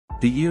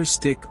The Ear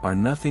Stick are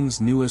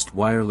Nothing's newest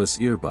wireless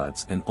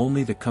earbuds and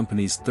only the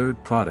company's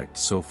third product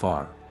so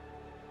far.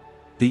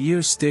 The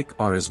Ear Stick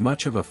are as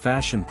much of a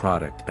fashion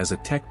product as a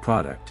tech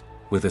product,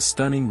 with a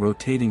stunning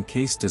rotating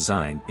case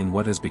design in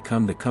what has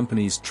become the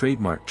company's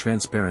trademark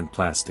transparent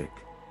plastic.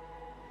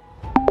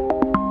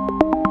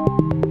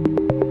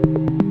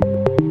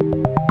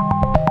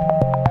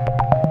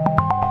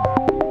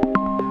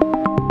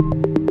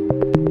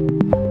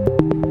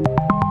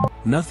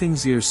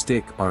 Nothing's Ear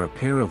Stick are a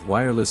pair of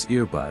wireless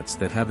earbuds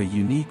that have a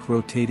unique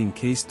rotating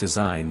case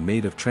design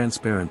made of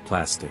transparent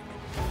plastic.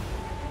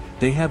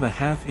 They have a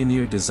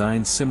half-in-ear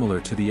design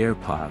similar to the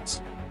AirPods,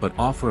 but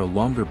offer a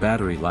longer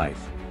battery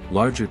life,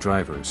 larger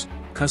drivers,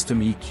 custom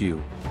EQ,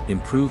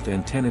 improved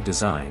antenna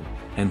design,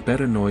 and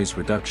better noise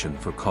reduction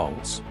for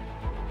calls.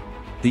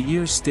 The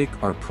Ear Stick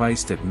are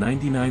priced at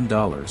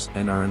 $99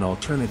 and are an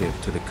alternative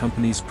to the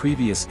company's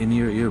previous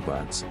in-ear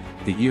earbuds,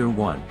 the Ear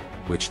One,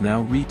 which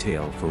now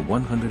retail for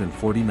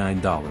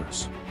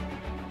 $149.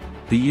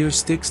 The Ear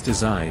Stick's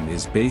design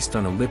is based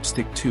on a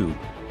lipstick tube,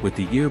 with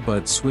the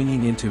earbud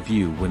swinging into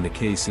view when the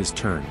case is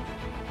turned.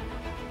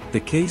 The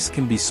case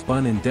can be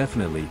spun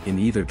indefinitely in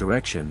either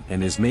direction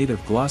and is made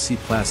of glossy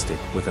plastic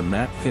with a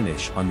matte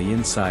finish on the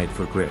inside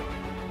for grip.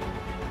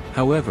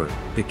 However,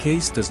 the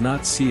case does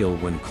not seal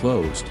when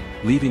closed,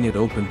 leaving it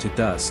open to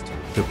dust,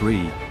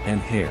 debris, and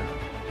hair.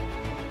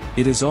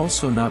 It is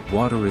also not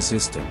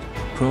water-resistant,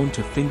 prone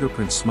to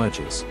fingerprint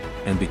smudges,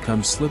 and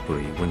becomes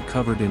slippery when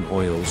covered in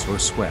oils or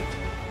sweat.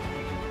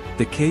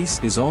 The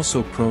case is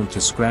also prone to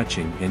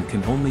scratching and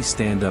can only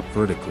stand up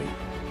vertically.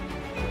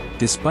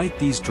 Despite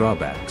these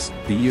drawbacks,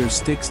 the Ear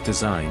Stick's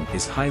design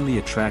is highly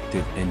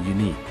attractive and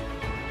unique.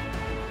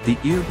 The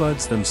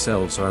earbuds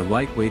themselves are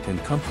lightweight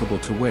and comfortable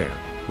to wear,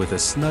 with a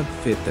snug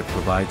fit that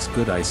provides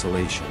good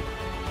isolation.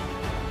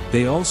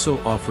 They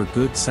also offer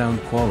good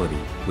sound quality,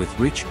 with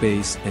rich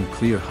bass and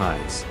clear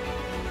highs.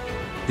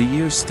 The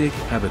Ear Stick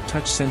have a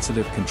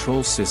touch-sensitive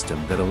control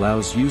system that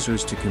allows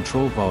users to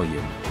control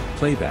volume,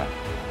 playback,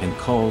 and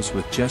calls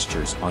with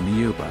gestures on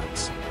the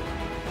earbuds.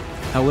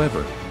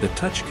 However, the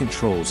touch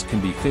controls can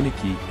be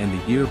finicky and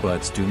the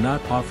earbuds do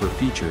not offer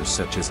features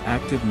such as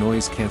active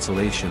noise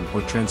cancellation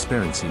or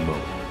transparency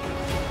mode.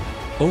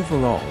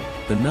 Overall,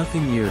 the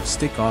Nothing Ear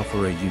Stick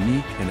offer a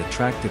unique and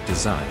attractive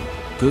design,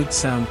 good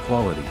sound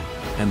quality,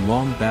 and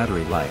long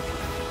battery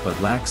life, but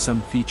lack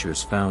some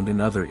features found in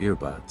other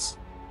earbuds.